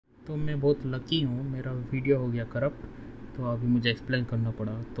तो मैं बहुत लकी हूँ, मेरा वीडियो हो गया करप्ट, तो अभी मुझे एक्सप्लेन करना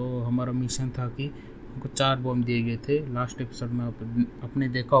पड़ा। तो हमारा मिशन था कि हमको 4 बॉम्ब दिए गए थे, लास्ट एपिसोड में आपने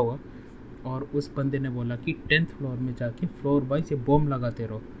देखा होगा। और उस बंदे ने बोला कि 10th फ्लोर में जाके फ्लोर वाइज ये बॉम्ब लगाते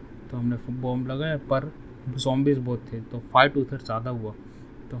रहो। तो हमने बॉम्ब लगाया, पर ज़ॉम्बीज़ बहुत थे तो फाइट उधर ज़्यादा हुआ।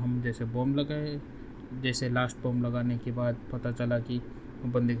 तो हम जैसे बॉम्ब लगाए, जैसे लास्ट बॉम्ब लगाने के बाद पता चला कि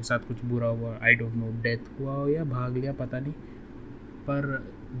बंदे के साथ कुछ बुरा हुआ। आई डोंट नो डेथ हुआ हो या भाग लिया, पता नहीं। पर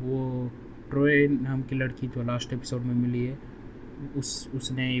वो ट्रोय नाम की लड़की जो लास्ट एपिसोड में मिली है,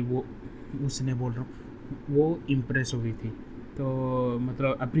 उसने बोल रहा हूँ, वो इम्प्रेस हो गई थी। तो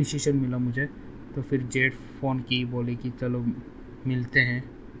मतलब अप्रिसिएशन मिला मुझे। तो फिर जेड फ़ोन की, बोली कि चलो मिलते हैं।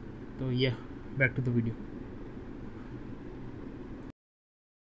 तो यह back to the video.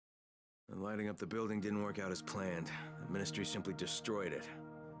 Lighting up the building didn't work out as planned. The ministry simply destroyed it.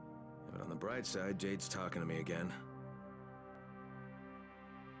 But on the bright side, Jade's talking to me again.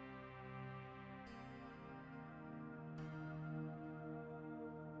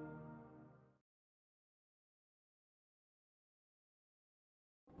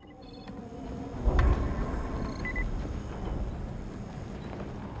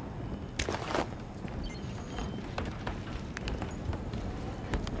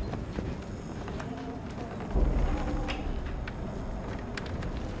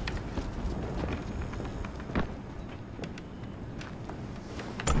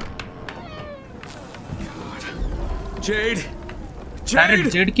 Jade! Jade!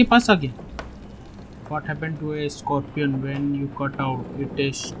 Z के पास आ गया। What happened to a scorpion when you cut out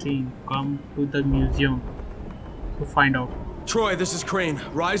its string? Come to the museum to find out. Troy, this is Crane.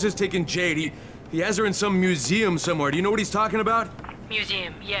 Rise has taken Jade. He has her in some museum somewhere. Do you know what he's talking about?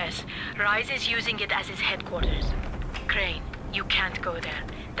 Museum, yes. Rise is using it as his headquarters. Crane, you can't go there.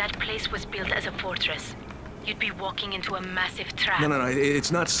 That place was built as a fortress. You'd be walking into a massive trap. No.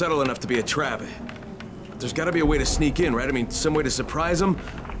 It's not subtle enough to be a trap. There's gotta be a way to sneak in, right? I mean, some way to surprise him?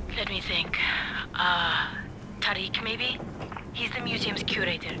 Let me think. Tariq, maybe? He's the museum's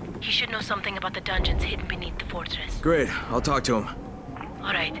curator. He should know something about the dungeons hidden beneath the fortress. Great. I'll talk to him.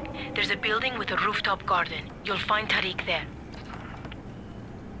 All right. There's a building with a rooftop garden. You'll find Tariq there.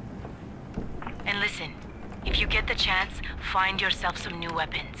 And listen, if you get the chance, find yourself some new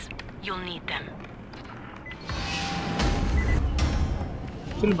weapons. You'll need them.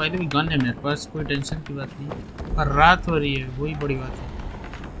 चलो भाई, तो gun है मेरे पास, कोई tension की बात नहीं। पर रात हो रही है, वही बड़ी बात है।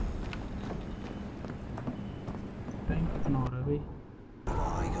 टाइम कितना हो रहा है भाई?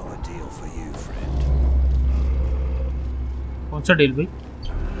 कौन सा डील भाई?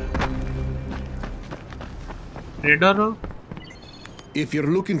 रेडर हो? If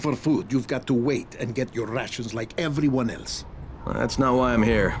you're looking for food, you've got to wait and get your rations like everyone else. Well, that's not why I'm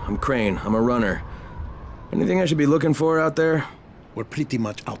here. I'm Crane. I'm a runner. Anything I should be looking for out there? We're pretty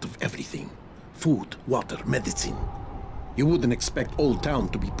much out of everything. Food, water, medicine. You wouldn't expect Old Town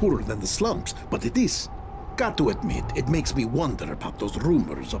to be poorer than the slums, but it is. Got to admit, it makes me wonder about those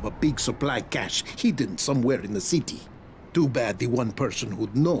rumors of a big supply cache hidden somewhere in the city. Too bad the one person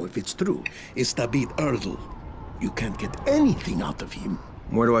who'd know if it's true is Tabit Erdl. You can't get anything out of him.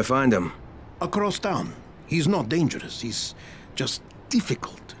 Where do I find him? Across town. He's not dangerous, he's just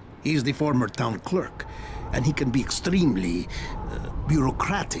difficult. He's the former town clerk, and he can be extremely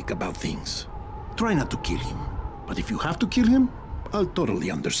bureaucratic about things. Try not to kill him, but if you have to kill him, I'll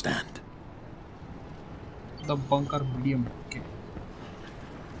totally understand. The bunker medium. Okay.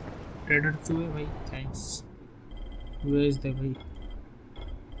 Trader चूहे भाई, thanks. Where is the भाई?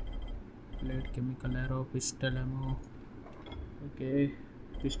 Lead chemical arrow, pistol ammo. Okay,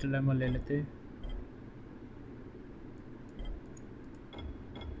 pistol ammo ले लेते हैं।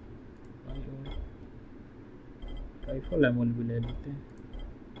 Rifle ammo भी ले लेते हैं।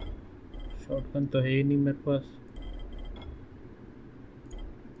 शॉटगन तो है ही नहीं मेरे पास।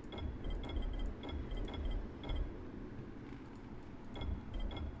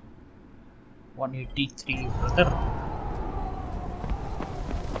 $183 brother।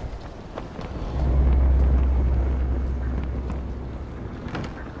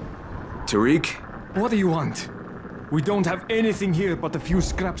 Tariq? What do you want? We don't have anything here but a few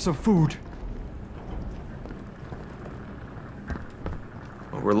scraps of food.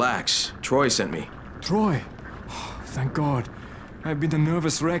 Relax. Troy sent me. Troy? Oh, thank God. I've been a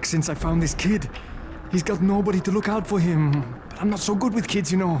nervous wreck since I found this kid. He's got nobody to look out for him. But I'm not so good with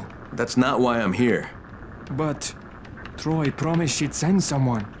kids, you know. That's not why I'm here. But Troy promised she'd send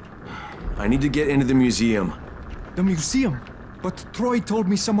someone. I need to get into the museum. The museum? But Troy told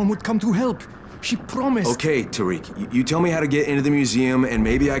me someone would come to help. She promised. Okay, Tariq. You tell me how to get into the museum and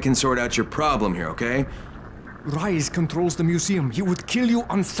maybe I can sort out your problem here, okay? Rise controls the museum. He would kill you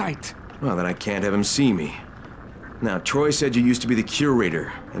on sight. Well, then I can't have him see me. Now, Troy said you used to be the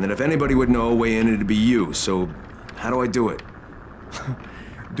curator, and that if anybody would know a way in, it'd be you, so how do I do it?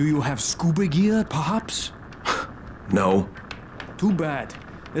 Do you have scuba gear, perhaps? No. Too bad.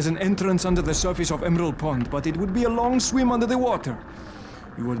 There's an entrance under the surface of Emerald Pond, but it would be a long swim under the water.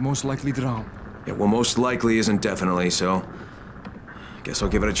 You would most likely drown. Yeah, well, most likely isn't definitely, so guess I'll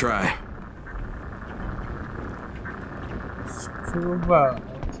give it a try. Scuba,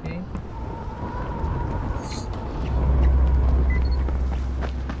 okay.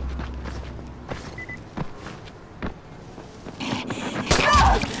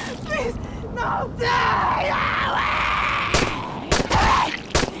 Please, no, die!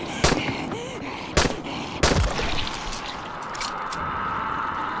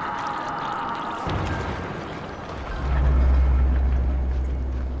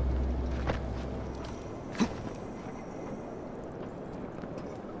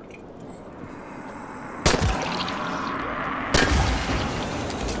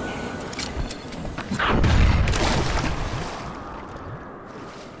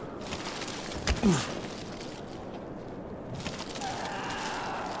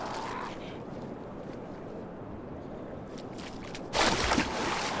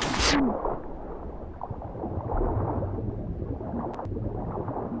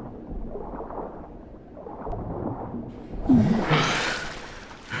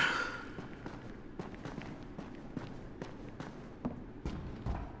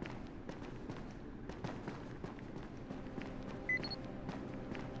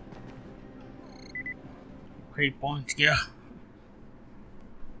 भाई पहुंच गया।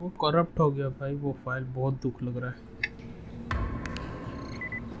 वो corrupt हो गया भाई, वो file बहुत दुख लग रहा है।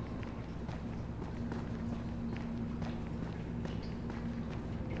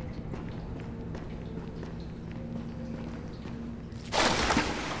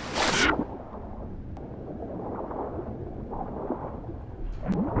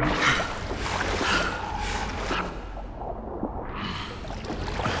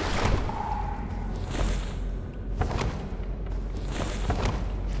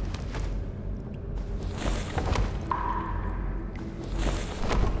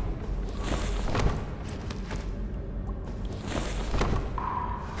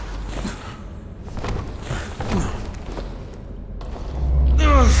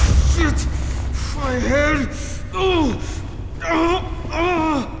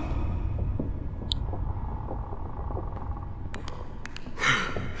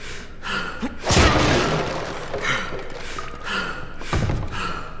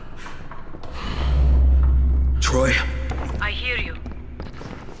 Troy? I hear you.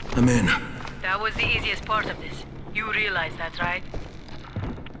 I'm in. That was the easiest part of this. You realize that, right?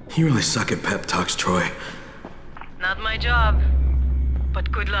 You really suck at pep talks, Troy. Not my job. But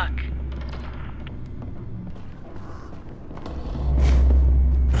good luck.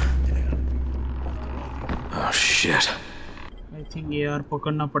 Oh, shit. I think AR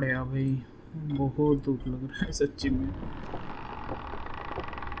पकड़ना पड़ेगा भाई, बहुत दुख लग रहा है सच्ची में।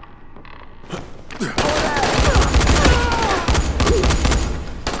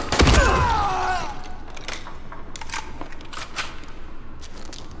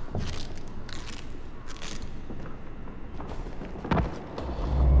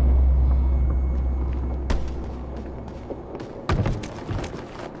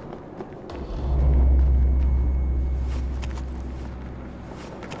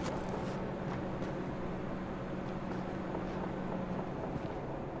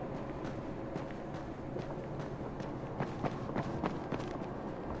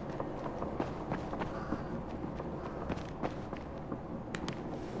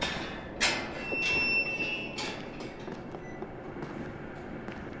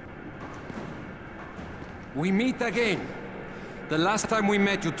 We meet again. The last time we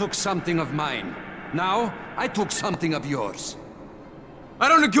met, you took something of mine. Now, I took something of yours. I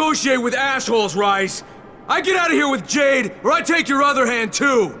don't negotiate with assholes, Rise. I get out of here with Jade, or I take your other hand,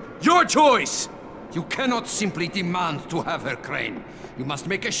 too. Your choice. You cannot simply demand to have her, Crane. You must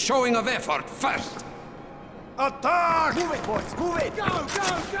make a showing of effort first. Attack! Move it, boys, move it! Go,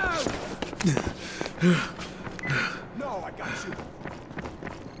 go, go! No, I got you.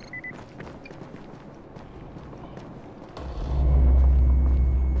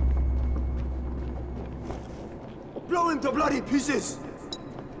 Blow him to bloody pieces!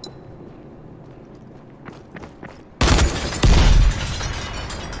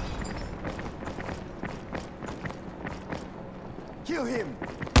 Kill him!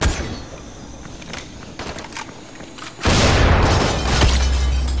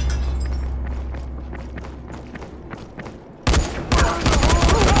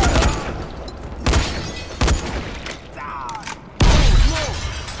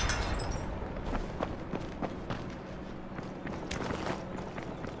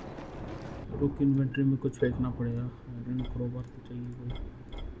 Inventory में कुछ फेंकना पड़ेगा। Iron crowbar तो चाहिए कोई।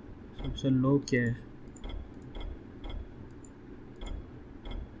 सबसे लो क्या है?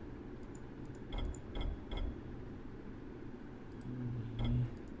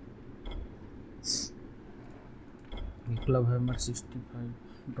 क्लब हैमर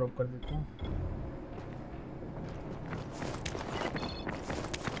 65 ड्रॉप कर देता हूँ।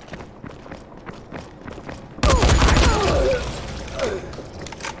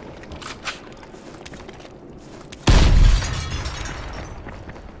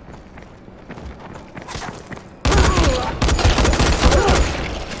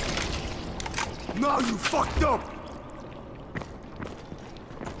 Now you fucked up!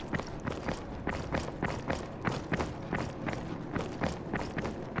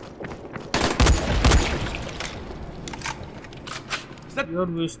 यार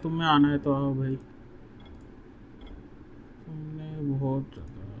विश तुम्हें आना है तो आओ भाई। तुमने बहुत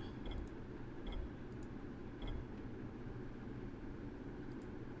ज़्यादा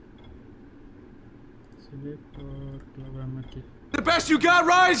सिलेक्ट और क्लब हैमर की। The best you got,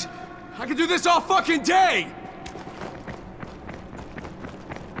 Rise? I can do this all fucking day!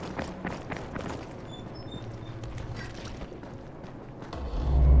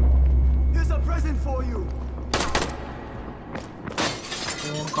 Here's a present for you!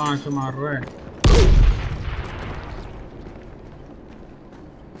 कहाँ से मार रहा है?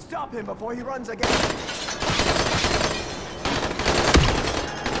 Stop him before he runs again!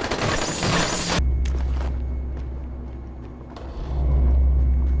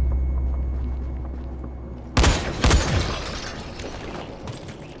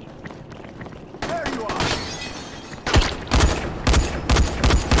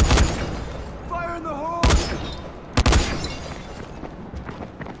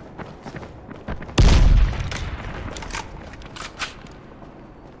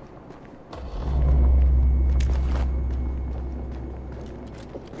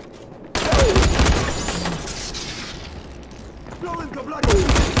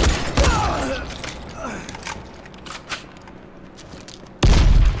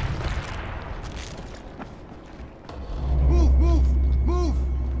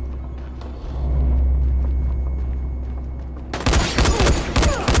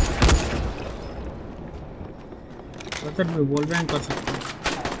 में वॉल बैंग कर सकते हैं।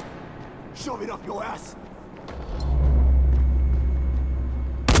 Shove it up your ass.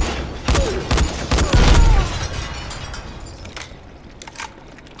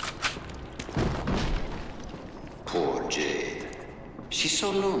 Poor Jade. She's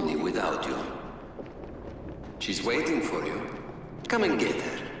so lonely without you. She's waiting for you. Come and get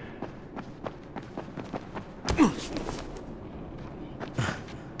her.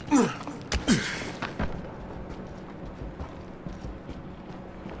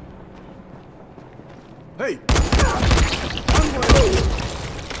 Hey!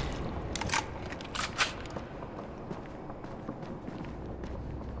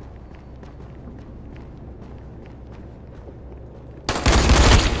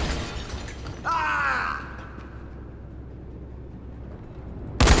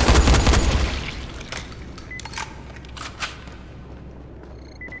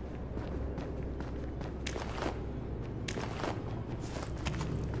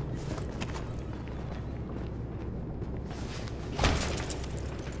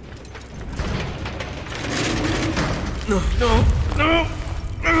 No!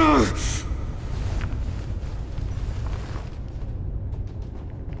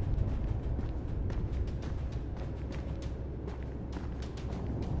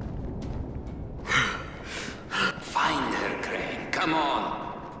 Find her, Crane. Come on.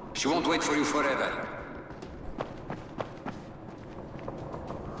 She won't wait for you forever.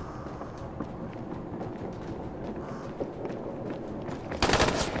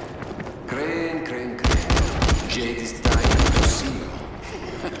 Crane. Jade is dying to see you.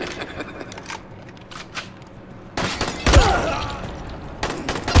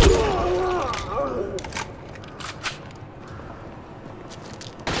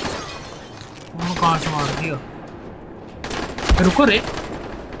 कहाँ से मार दिया? रुको रे।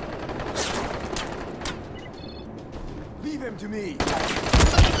 Leave him to me.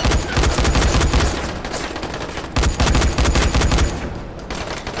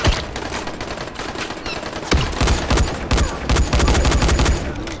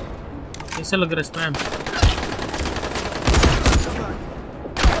 कैसे लग रहा है स्पैम?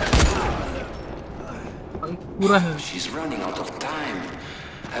 पूरा है। She's running out of time.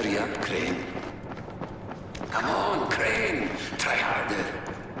 Hurry up, Crane. Come on, Crane. Try harder.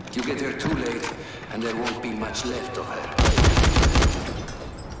 You get her too late, and there won't be much left of her.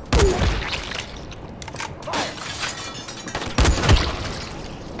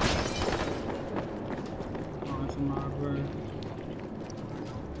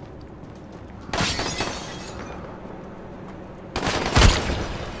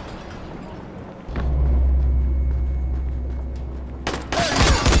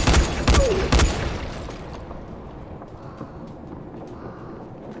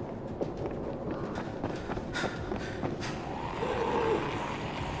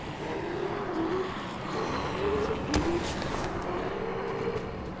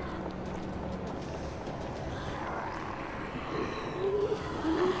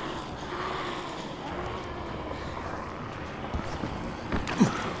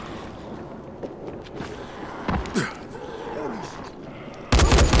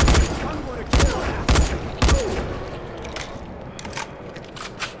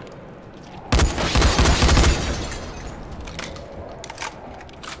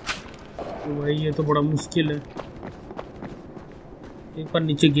 भाई ये तो बड़ा मुश्किल है। एक बार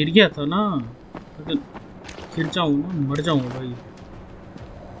नीचे गिर गया था ना, अगर गिर जाऊँ ना मर जाऊँगा भाई।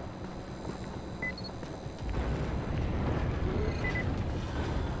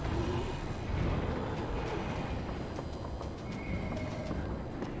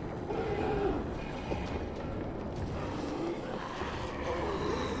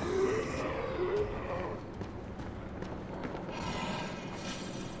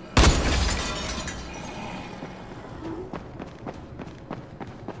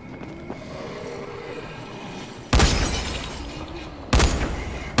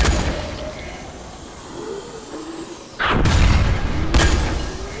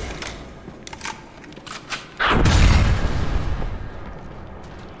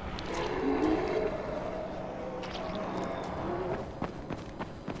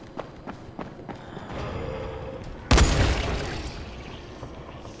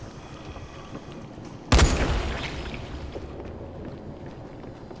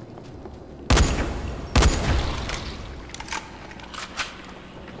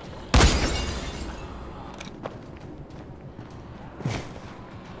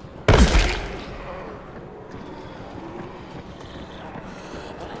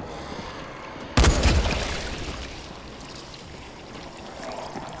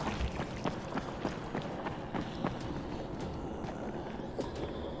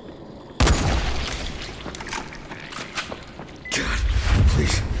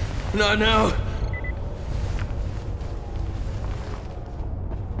 Not now.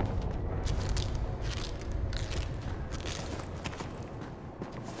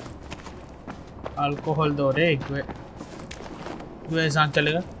 अल्कोहल दो रे, क्यों ऐसा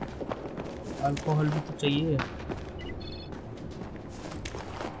चलेगा? अल्कोहल भी तो चाहिए।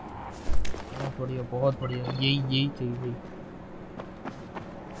 बहुत बढ़िया, यही चाहिए भाई।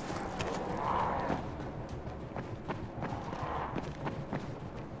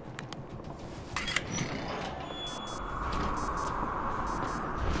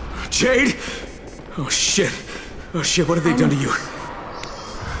 Jade? Oh shit. Oh shit, what have they done to you?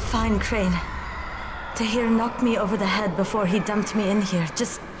 Fine, Crane. Tahir knocked me over the head before he dumped me in here.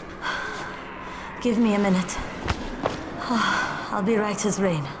 Just give me a minute. I'll be right as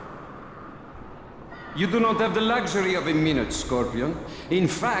rain. You do not have the luxury of a minute, Scorpion. In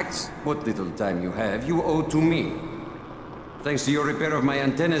fact, what little time you have, you owe to me. Thanks to your repair of my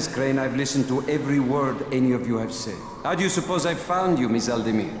antennas, Crane, I've listened to every word any of you have said. How do you suppose I found you, Miss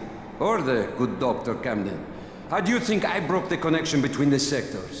Aldemir? Or the good Dr. Camden? How do you think I broke the connection between the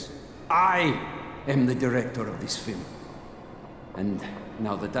sectors? I am the director of this film. And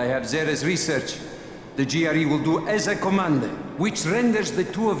now that I have Zere's research, the GRE will do as I commanded, which renders the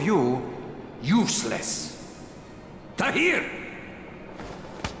two of you useless. Tahir!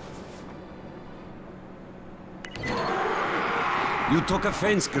 You took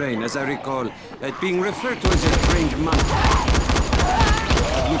offense, Crane, as I recall, at being referred to as a trained man.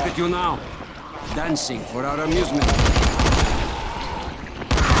 But look at you now, dancing for our amusement.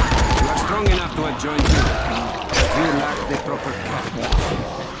 You are strong enough to have joined me, but you lack the proper character.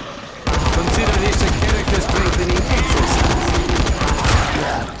 Consider this a character-strengthening exercise.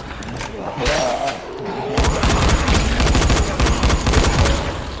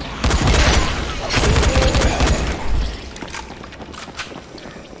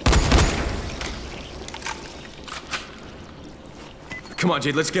 Come on,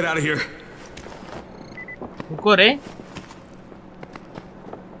 Jade, let's get out of here. रुको रे,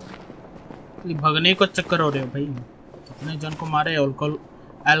 भगने को चक्कर हो रहे हो भाई। कितने जन को मारे?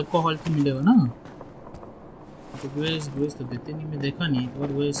 अल्कोहल तो मिलेगा ना? तो वेस तो देते नहीं, मैं देखा नहीं।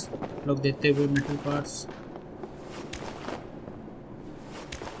 और वेस लोग देते हुए मेटल पार्ट्स।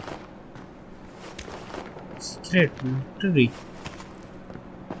 सीक्रेट लॉटरी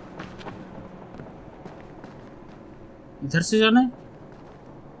इधर से जाना है।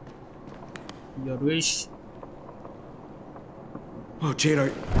 Your wish. Oh, Jade,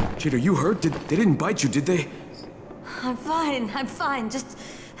 are you hurt? They didn't bite you, did they? I'm fine. Just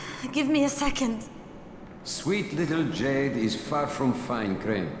give me a second. Sweet little Jade is far from fine,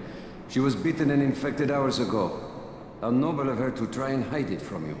 Crane. She was bitten and infected hours ago. How noble of her to try and hide it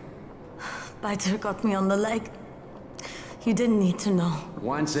from you. Biter got me on the leg. You didn't need to know.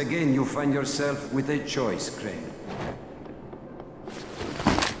 Once again, you find yourself with a choice, Crane.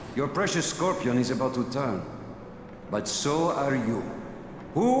 Your precious Scorpion is about to turn, but so are you.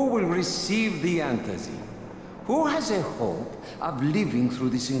 Who will receive the antazine? Who has a hope of living through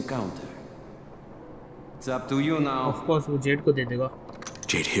this encounter? It's up to you now. Of course, वो Z को दे देगा.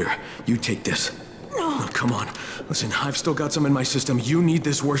 Jade, here, you take this. No. Oh, come on. Listen, I've still got some in my system. You need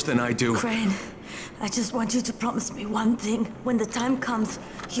this worse than I do. Crane, I just want you to promise me one thing. When the time comes,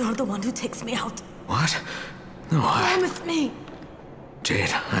 you're the one who takes me out. What? No, Promise me!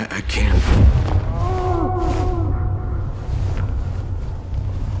 Jade, I can't.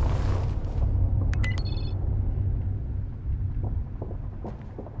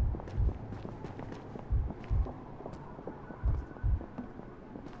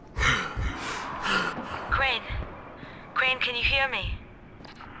 Crane, can you hear me?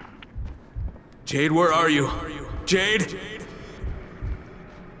 Jade, where are you? Jade?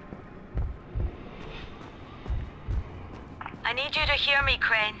 I need you to hear me,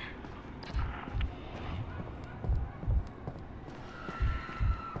 Crane.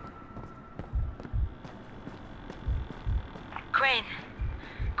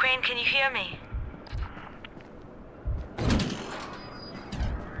 Crane, can you hear me?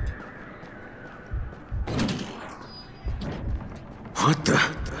 What the?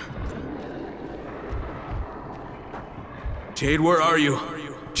 Jade, where are you?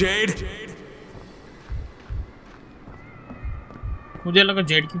 Jade? मुझे लगा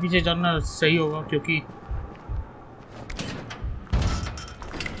Z के पीछे जाना सही होगा क्योंकि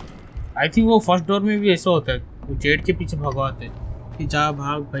I think वो first door में भी ऐसा होता है, वो जेड के पीछे भगवाते हैं कि जा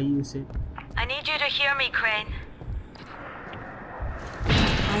भाग भाई उसे। I need you to hear me, Crane.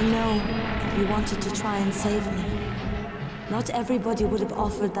 I know you wanted to try and save me. Not everybody would have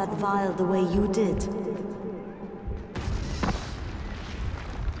offered that vial the way you did.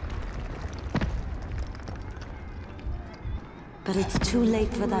 But it's too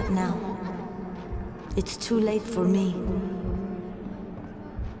late for that now. It's too late for me.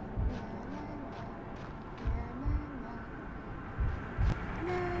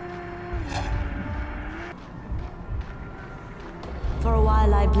 For a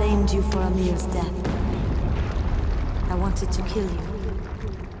while I blamed you for Amir's death. I wanted to kill you.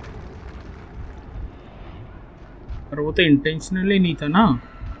 पर वो तो intentionally नहीं था ना।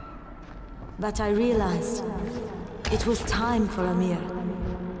 But I realized it was time for Amir.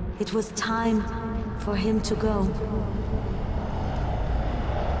 It was time for him to go.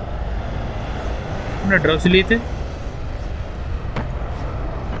 हमने drugs लिए थे।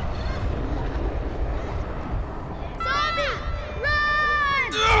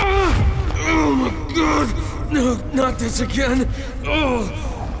 Oh my God! No, not this again! Oh!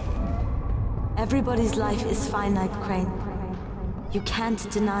 Everybody's life is finite, Crane. You can't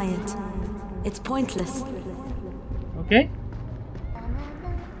deny it. It's pointless. Okay.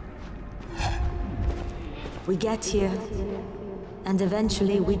 We get here, and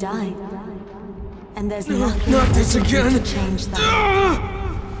eventually we die. And there's nothing Not this we can do again! to change that.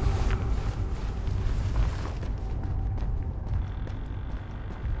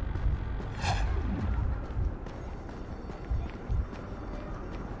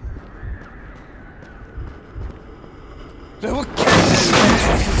 Now what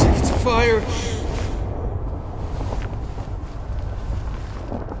can it's fire!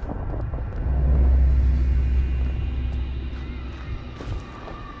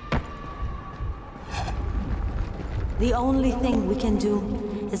 The only thing we can do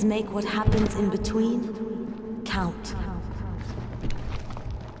is make what happens in between count.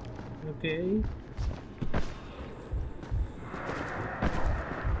 Okay.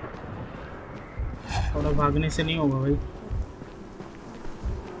 थोड़ा भागने से नहीं होगा भाई।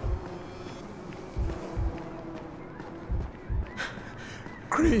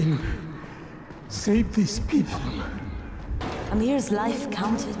 Crane, save these people. Amir's life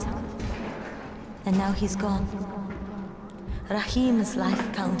counted. And now he's gone. Rahim's life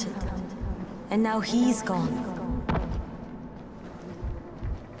counted. And now he's gone.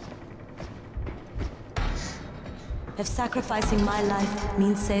 If sacrificing my life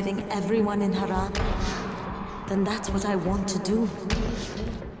means saving everyone in Haran, then that's what I want to do.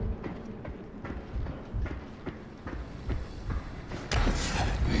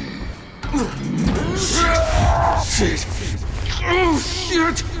 Shit! Oh,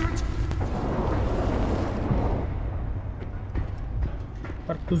 shit!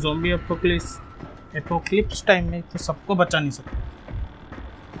 पर तू zombie apocalypse time में तो सबको बचा नहीं सकता।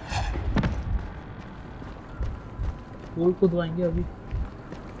 Pool कूदवाएंगे अभी।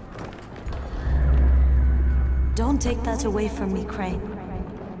 Don't take that away from me, Crane.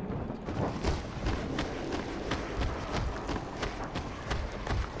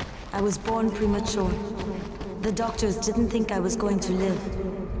 I was born premature. The doctors didn't think I was going to live,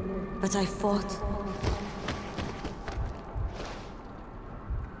 but I fought.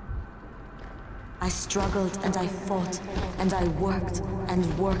 I struggled and I fought, and I worked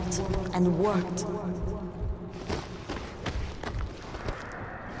and worked and worked.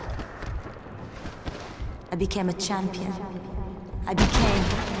 became a champion. I became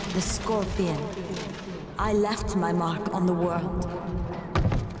the Scorpion. I left my mark on the world.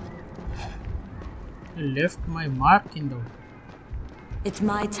 Left my mark in the world. It's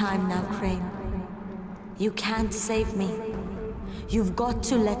my time now, Crane. You can't save me. You've got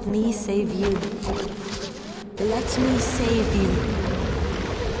to let me save you. Let me save you.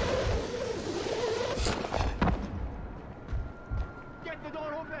 Get the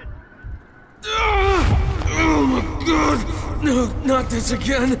door open! Oh my god! No, not this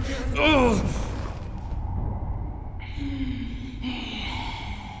again! Oh!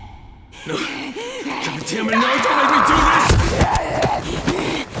 No. God damn it, no! Don't make me do this!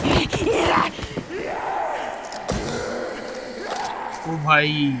 Oh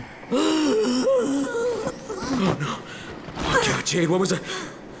भाई. Oh no. Oh god, Jade, what was that?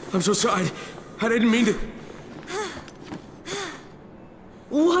 I'm so sorry. I didn't mean to.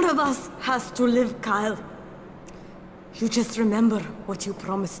 One of us has to live, Kyle. You just remember what you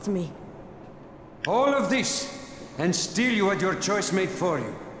promised me. All of this, and still you had your choice made for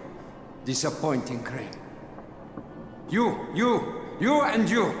you. Disappointing, Crane. You, and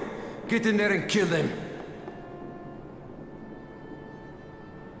you. Get in there and kill them.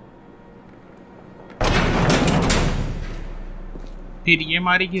 फिर ये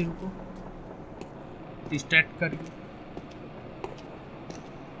मारेगी, रुको distract करिए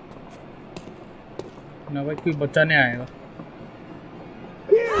ना भाई, कोई बचाने आएगा।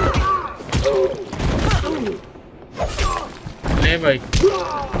 ले भाई,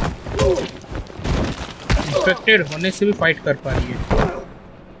 इंफेक्टेड होने से भी फाइट कर पा रही है।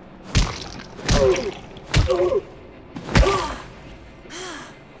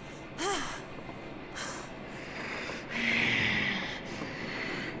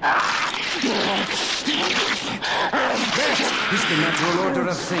 It's the natural order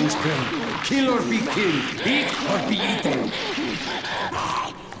of things, Crane. Kill or be killed. Eat or be eaten.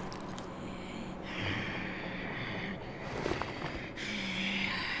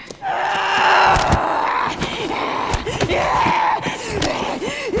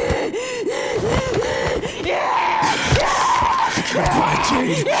 Goodbye,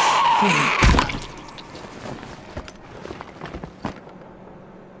 Jade.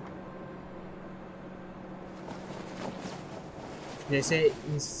 जैसे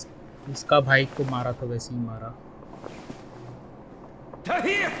इसका भाई को मारा तो वैसे ही मारा।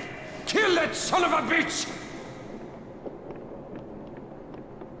 Tahir! Kill that son of a bitch!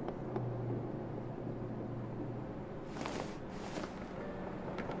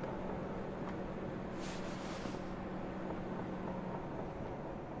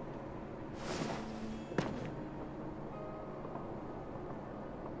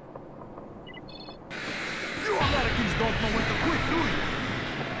 You Americans don't know when to quit, do you?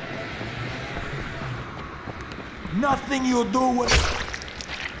 Nothing you do will...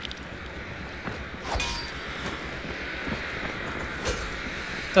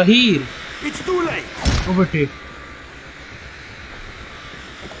 Tahir! It's too late! Overtake.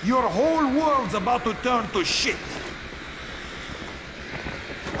 Your whole world's about to turn to shit.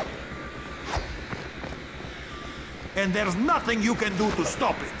 And there's nothing you can do to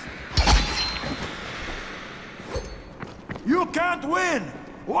stop it. You can't win!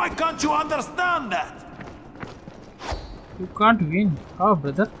 Why can't you understand that? You can't win. How,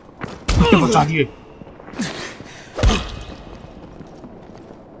 brother? बचा दिए।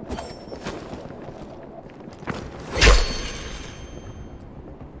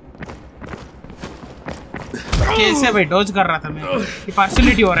 कैसे भाई Dodge कर रहा था मैं? ये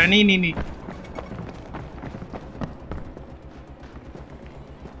partiality हो रहा है। नहीं नहीं नहीं।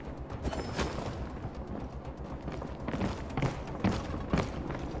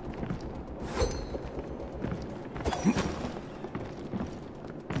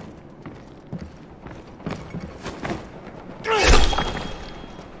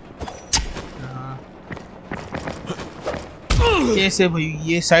 कैसे भाई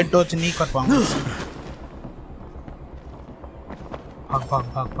ये साइड डॉज नहीं कर पाऊंगा। भाग भाग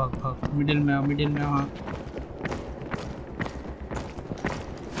भाग भाग भाग। मिडिल में आ, मिडिल में आ।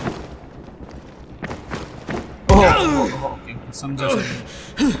 ओके समझा समझा।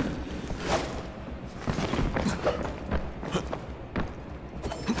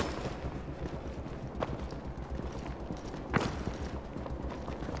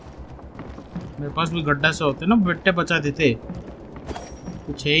 मेरे पास भी गड्ढा से होते ना, बेटे बचा देते।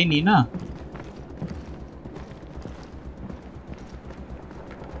 कुछ है ही नहीं ना।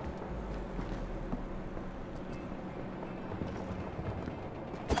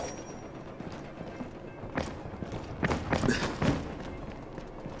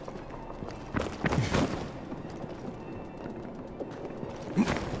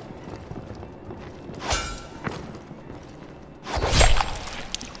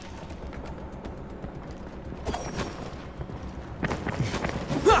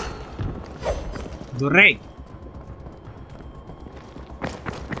 दुर्रे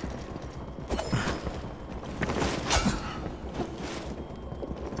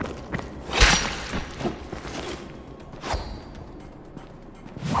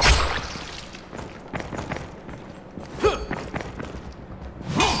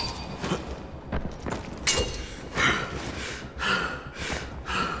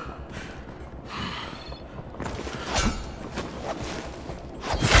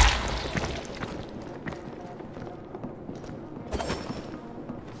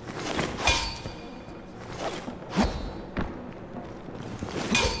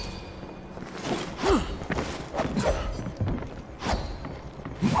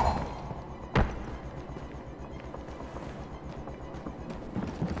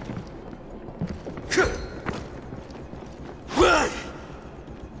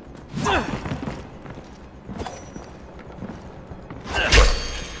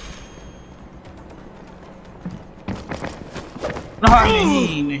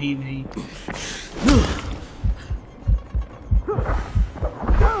नहीं नहीं नहीं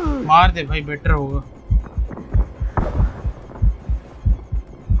मार दे भाई बेटर होगा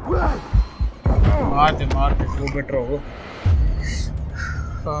मार दे वो बेटर होगा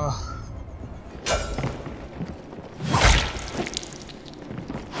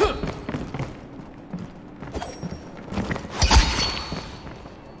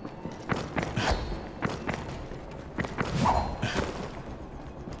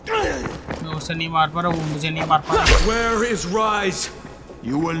नहीं मार पा रहा वो मुझे नहीं मार पा रहा Where is Rise?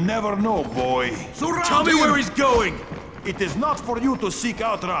 You will never know, boy. Tell me where he's going. It is not for you to seek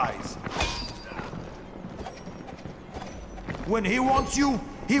out Rise. When he wants you,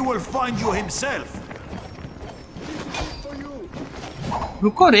 he will find you himself.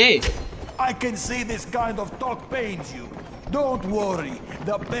 रुको रे I can see this kind of talk pains you. Don't worry,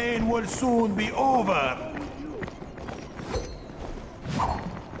 the pain will soon be over.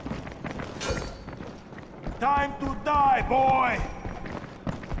 Time to die, boy!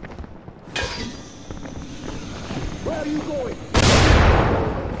 Where are you going?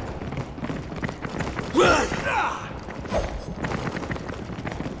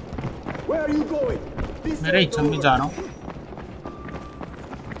 Where are you going? मेरे इच्छा में जा रहा हूँ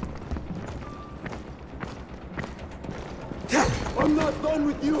I'm not done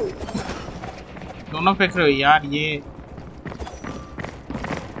with you. दोनों फेंक रहे हो यार ये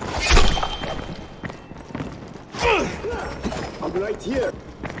I'm right here.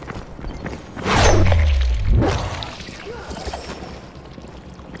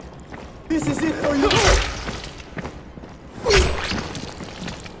 This is it for you.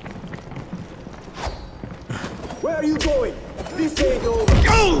 Where are you going? This ain't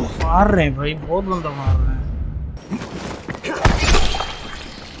over. मार रहे हैं भाई बहुत बंदा मार रहे हैं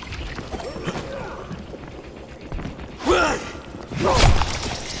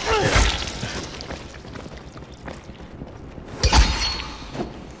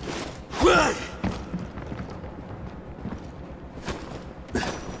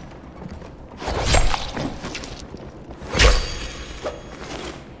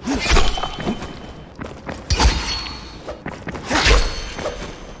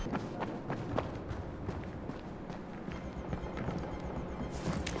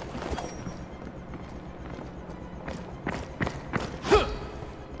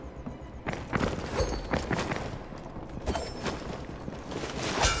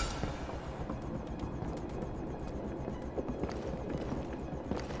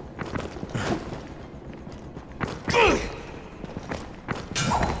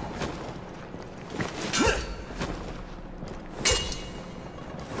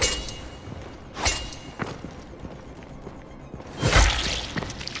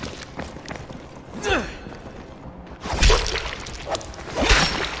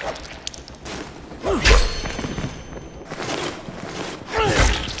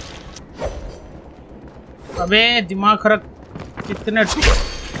अबे दिमाग खराब कितने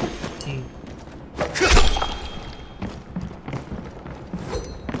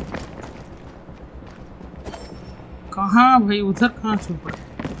कहाँ भाई उधर कहाँ छुप रहा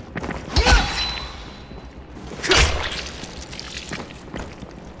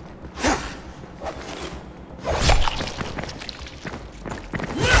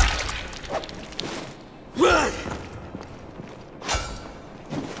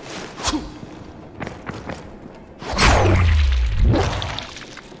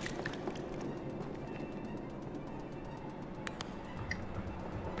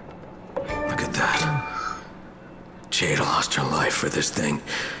Jada lost her life for this thing.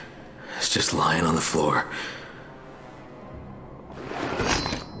 It's just lying on the floor.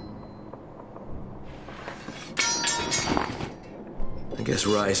 Guess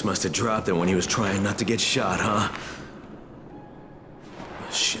Rice must have dropped it when he was trying not to get shot, huh?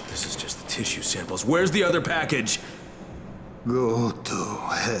 Oh, shit, this is just the tissue samples. Where's the other package? Go to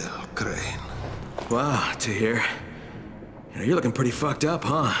hell, Crane. Wow, Tahir. You know, you're looking pretty fucked up,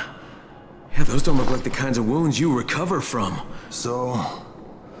 huh? Yeah, those don't look like the kinds of wounds you recover from. So,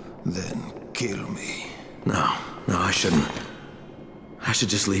 then kill me. No, I shouldn't. I should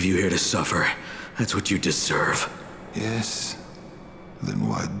just leave you here to suffer. That's what you deserve. Yes? Then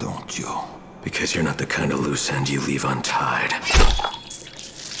why don't you? Because you're not the kind of loose end you leave untied.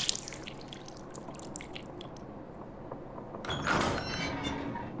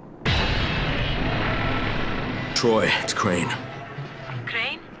 Troy, it's Crane.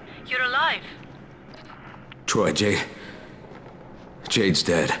 Crane? You're alive. Troy, Jade's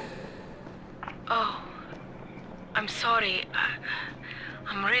dead. Oh, I'm sorry.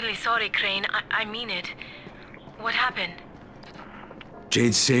 I'm really sorry, Crane. I mean it. What happened?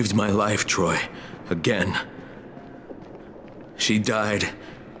 Jade saved my life, Troy. Again. She died,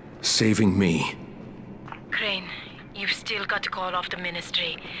 saving me. Crane, you've still got to call off the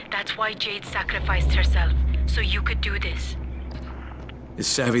ministry. That's why Jade sacrificed herself, so you could do this. Is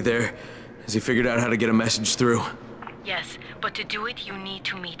Savvy there? Has he figured out how to get a message through? Yes, but to do it, you need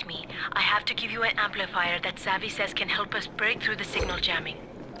to meet me. I have to give you an amplifier that Savvy says can help us break through the signal jamming.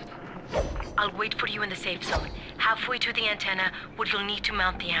 I'll wait for you in the safe zone, halfway to the antenna, where you'll need to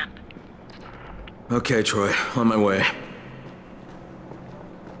mount the amp. Okay, Troy, on my way.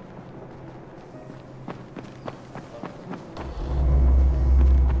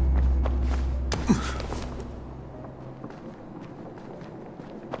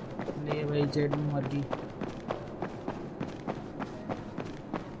 ले भाई Z में मर गई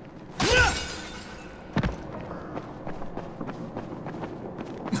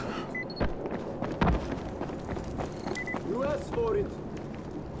For it.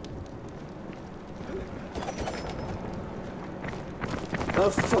 I'll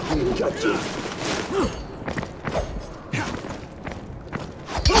fucking cut you.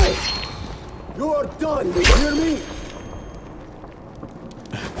 You are done, you hear me?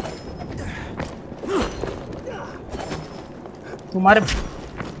 तुम्हारे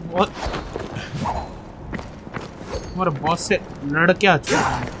boss से लड़ के आ चुका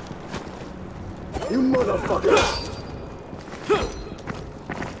है You motherfucker!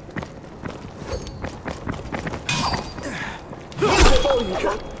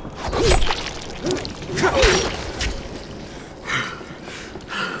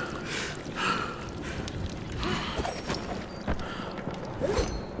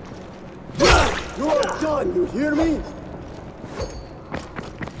 You are done, you hear me?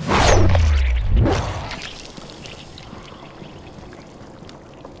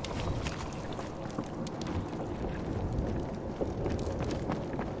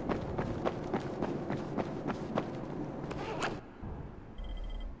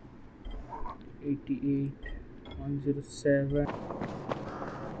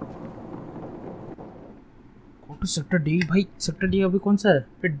 Go to sector D भाई sector D अभी कौन सा है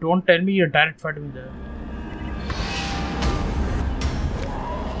फिर don't tell me ये direct fight में जाए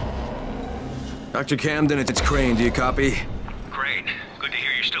Dr. Camden, it's Crane. Do you copy? Crane, good to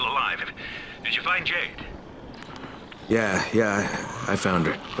hear you're still alive. Did you find Jade? Yeah, I found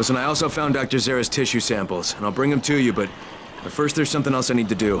her. Listen, I also found Dr. Zera's tissue samples, and I'll bring them to you, but first there's something else I need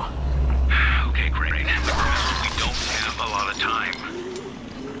to do. Okay, Crane. Remember, we don't have a lot of time.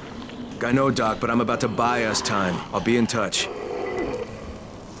 I know, Doc, but I'm about to buy us time. I'll be in touch.